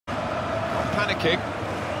panicking.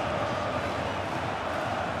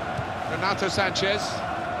 Renato Sanchez.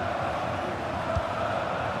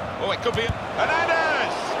 Oh, it could be...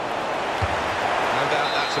 Hernandez! No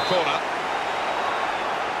doubt that's a corner.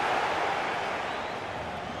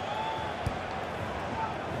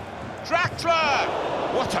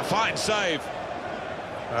 Draxler! What a fine save!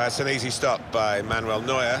 That's an easy stop by Manuel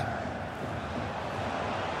Neuer.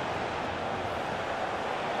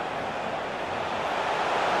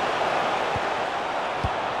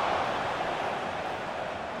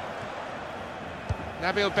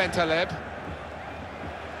 Nabil Bentaleb.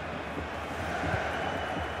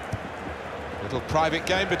 Little private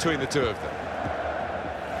game between the two of them.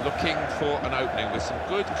 Looking for an opening with some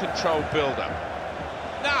good controlled build-up.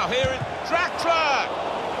 Now here is Draxler!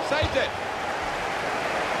 Saved it.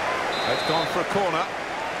 They've gone for a corner.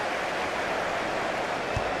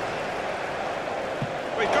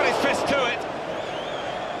 We've got his fist to it.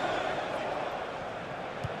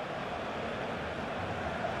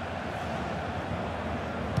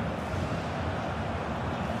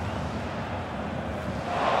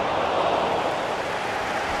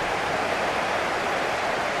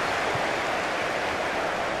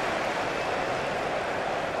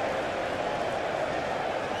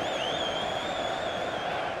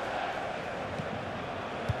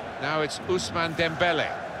 Now it's Ousmane Dembele.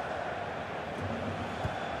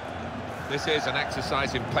 This is an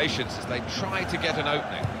exercise in patience as they try to get an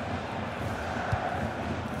opening.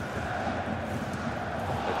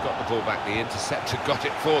 They've got the ball back, the interceptor got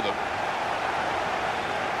it for them.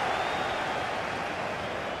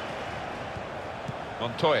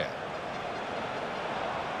 Montoya.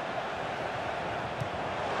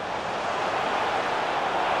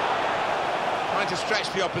 Trying to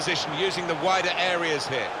stretch the opposition using the wider areas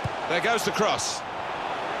here. There goes the cross.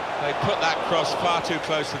 They put that cross far too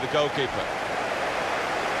close to the goalkeeper.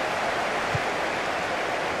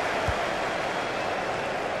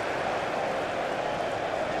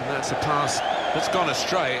 And that's a pass that's gone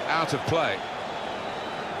astray, out of play.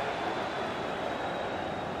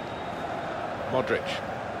 Modric.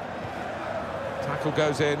 Tackle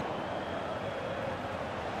goes in.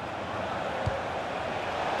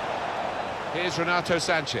 Here's Renato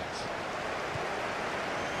Sanchez.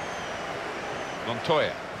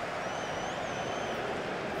 Montoya.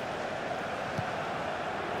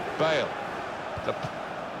 Bale. The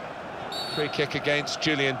free kick against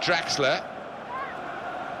Julian Draxler.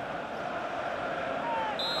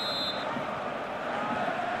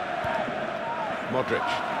 Modric.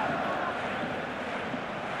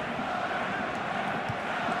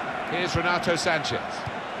 Here's Renato Sanchez.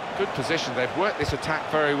 Good position, they've worked this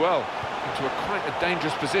attack very well into quite a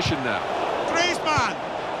dangerous position now. Griezmann!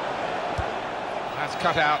 That's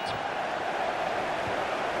cut out.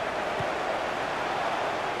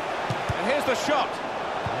 And here's the shot.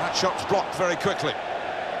 And that shot's blocked very quickly.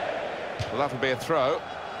 Well, that'll be a throw.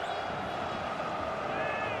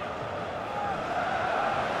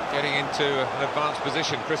 Getting into an advanced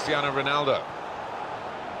position, Cristiano Ronaldo.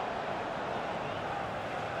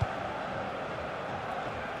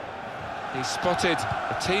 He's spotted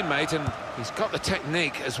a teammate and he's got the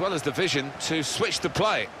technique as well as the vision to switch the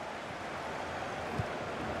play.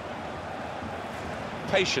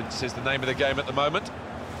 Patience is the name of the game at the moment.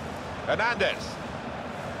 Hernandez.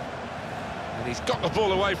 And he's got the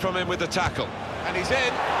ball away from him with the tackle. And he's in.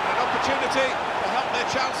 An opportunity to help their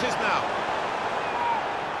chances now.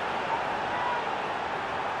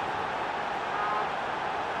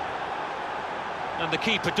 And the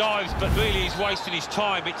keeper dives, but really he's wasting his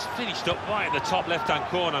time. It's finished up right in the top left-hand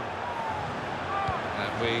corner.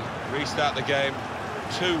 And we restart the game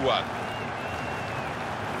 2-1.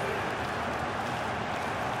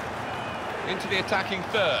 Into the attacking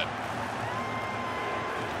third.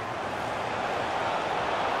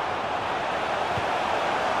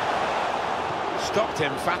 Stopped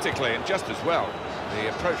emphatically and just as well. The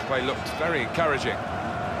approach play looked very encouraging.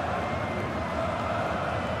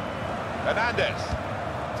 Hernandez.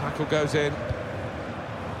 Tackle goes in.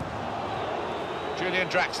 Julian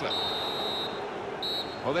Draxler.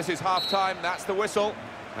 Well, this is half-time, that's the whistle.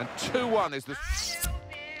 And 2-1 is the...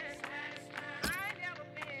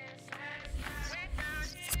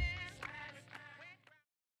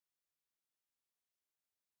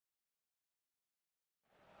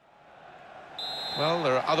 Well,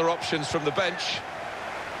 there are other options from the bench.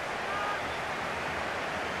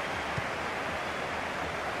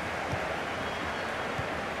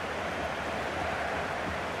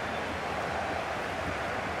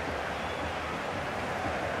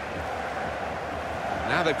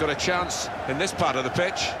 Now they've got a chance in this part of the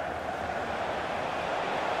pitch.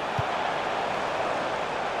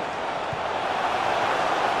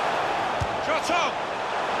 shot on!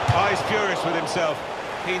 Oh, he's furious with himself.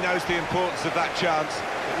 He knows the importance of that chance.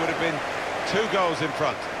 It would have been 2 goals in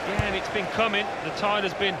front. Yeah, and it's been coming. The tide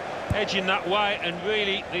has been edging that way, and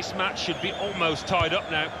really, this match should be almost tied up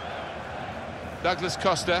now. Douglas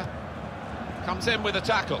Costa comes in with a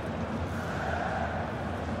tackle.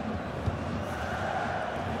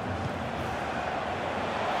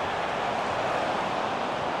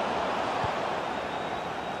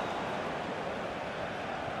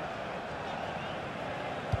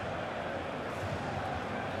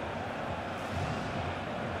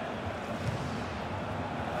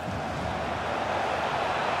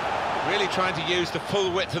 Really trying to use the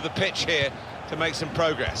full width of the pitch here to make some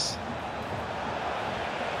progress.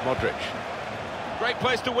 Modric. Great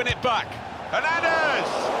place to win it back. Hernandez!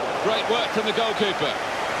 Great work from the goalkeeper.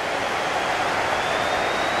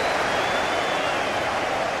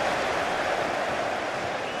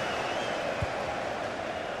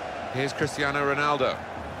 Here's Cristiano Ronaldo.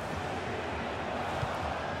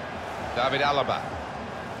 David Alaba.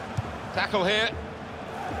 Tackle here.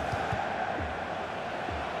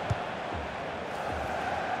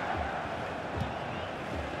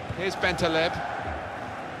 Here's Bentaleb.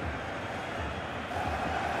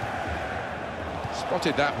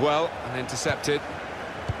 Spotted that well and intercepted.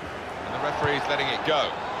 And the referee's letting it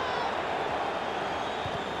go.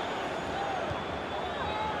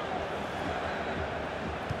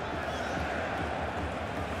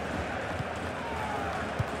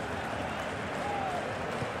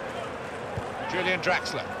 Julian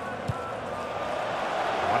Draxler.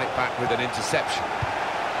 Won it back with an interception.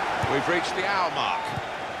 We've reached the hour mark.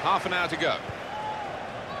 Half an hour to go.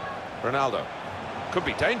 Ronaldo. Could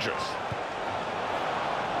be dangerous.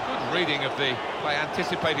 Good reading of the play,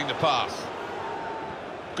 anticipating the pass.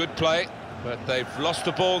 Good play, but they've lost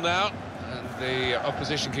the ball now, and the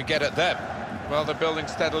opposition can get at them. Well, they're building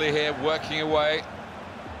steadily here, working away.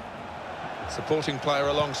 Supporting player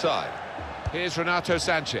alongside. Here's Renato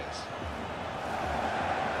Sanchez.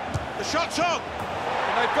 The shot's on!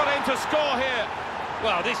 And they've got in to score here.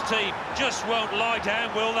 Well, this team just won't lie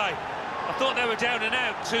down, will they? I thought they were down and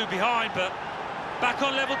out, 2 behind, but back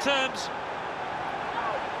on level terms.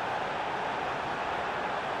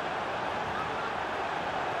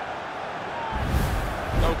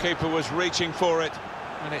 Goalkeeper was reaching for it,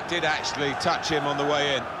 and it did actually touch him on the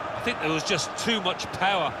way in. I think there was just too much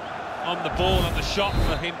power on the ball and the shot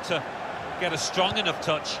for him to get a strong enough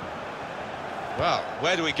touch. Well,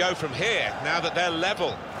 where do we go from here, now that they're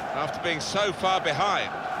level, after being so far behind?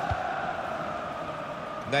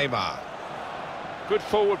 Neymar. Good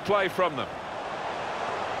forward play from them.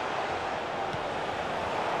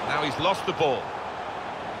 Now he's lost the ball.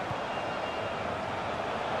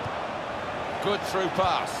 Good through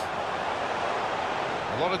pass.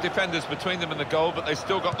 A lot of defenders between them and the goal, but they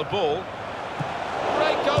still got the ball.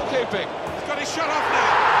 Great goalkeeping. He's got his shot off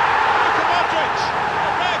now. Luka Modric.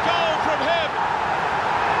 A rare goal from him.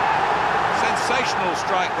 Sensational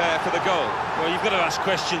strike there for the goal. Well, you've got to ask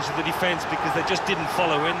questions of the defence because they just didn't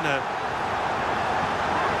follow in there.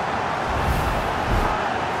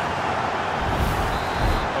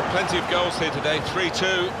 Well, plenty of goals here today,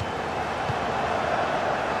 3-2.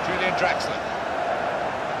 Julian Draxler.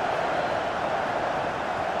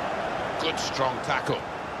 Good strong tackle.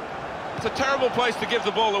 It's a terrible place to give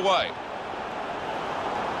the ball away.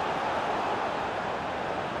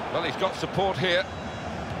 Well, he's got support here.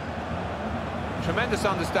 Tremendous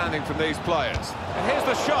understanding from these players. And here's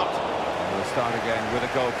the shot. And we'll start again with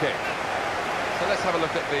a goal kick. So let's have a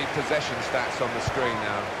look at the possession stats on the screen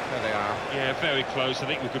now. There they are. Yeah, very close. I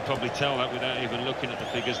think we could probably tell that without even looking at the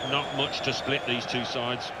figures. Not much to split these two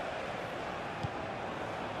sides.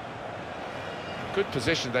 Good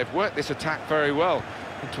position. They've worked this attack very well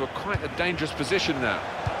into quite a dangerous position now.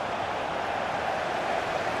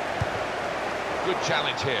 Good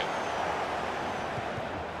challenge here.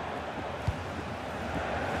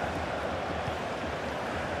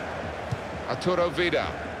 Arturo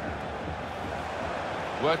Vidal.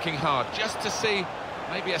 Working hard just to see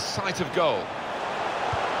maybe a sight of goal.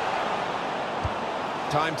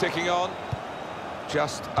 Time ticking on.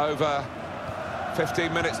 Just over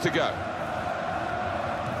 15 minutes to go.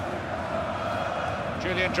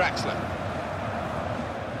 Julian Draxler.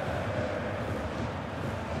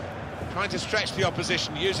 Trying to stretch the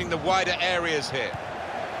opposition, using the wider areas here.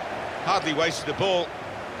 Hardly wasted the ball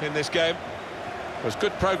in this game. Was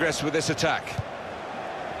good progress with this attack.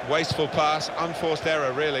 Wasteful pass, unforced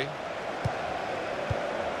error, really.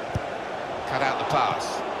 Cut out the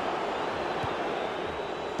pass.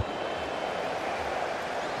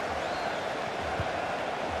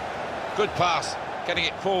 Good pass, getting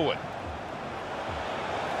it forward.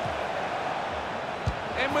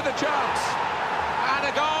 In with a chance. And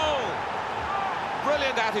a goal!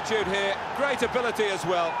 Brilliant attitude here, great ability as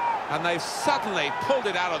well. And they've suddenly pulled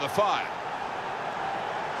it out of the fire.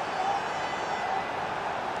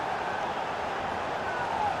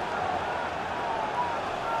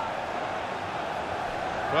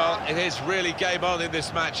 Well, it is really game on in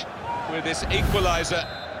this match with this equaliser.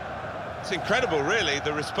 It's incredible, really,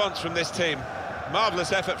 the response from this team.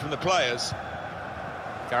 Marvellous effort from the players.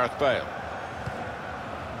 Gareth Bale.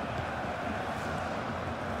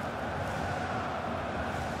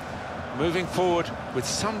 Moving forward with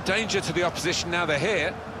some danger to the opposition now they're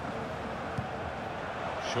here.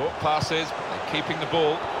 Short passes, but they're keeping the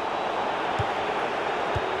ball.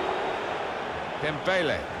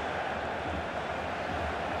 Dembele.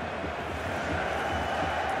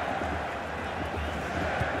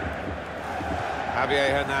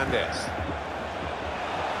 Javier Hernandez.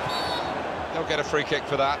 They'll get a free kick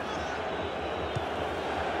for that.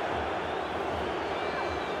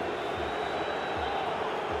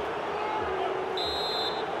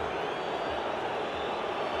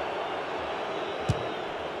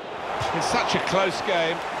 It's such a close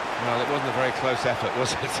game. Well, it wasn't a very close effort,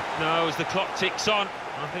 was it? No, as the clock ticks on,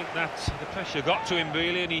 I think that the pressure got to him,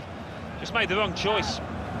 really, and he just made the wrong choice.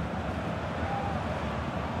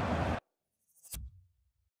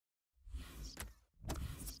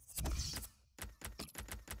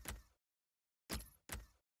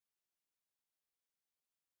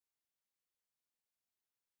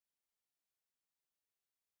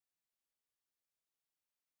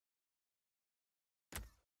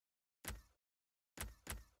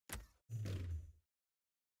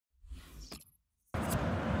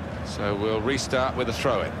 So we'll restart with a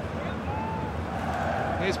throw-in.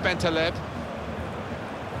 Here's Bentaleb.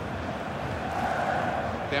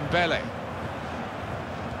 Dembele.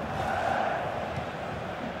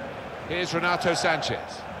 Here's Renato Sanchez.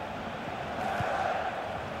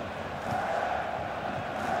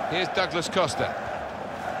 Here's Douglas Costa.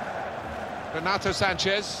 Renato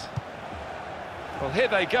Sanchez. Well, here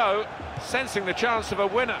they go, sensing the chance of a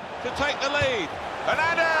winner to take the lead.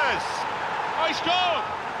 Hernandez! Oh, he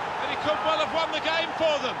scored! And he could well have won the game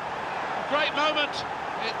for them. A great moment.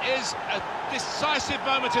 It is a decisive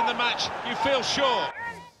moment in the match, you feel sure.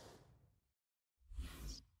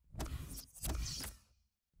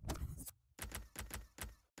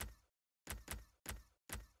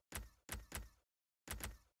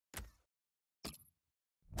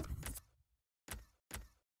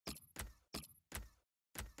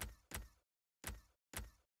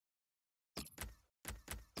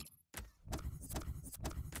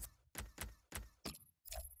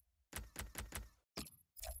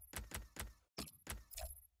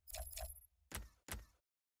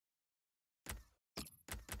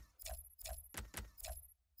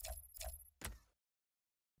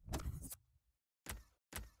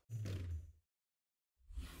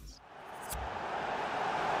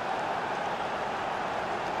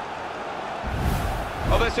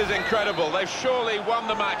 Oh, this is incredible. They've surely won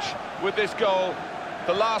the match with this goal,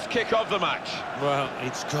 the last kick of the match. Well,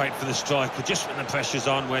 it's great for the striker, just when the pressure's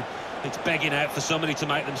on, when it's begging out for somebody to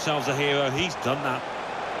make themselves a hero. He's done that.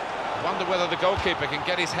 I wonder whether the goalkeeper can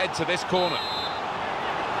get his head to this corner.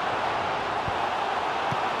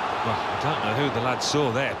 Well, I don't know who the lad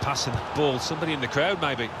saw there, passing the ball. Somebody in the crowd,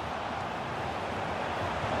 maybe.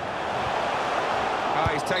 Ah,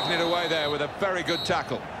 he's taken it away there with a very good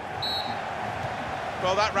tackle.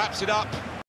 Well, that wraps it up.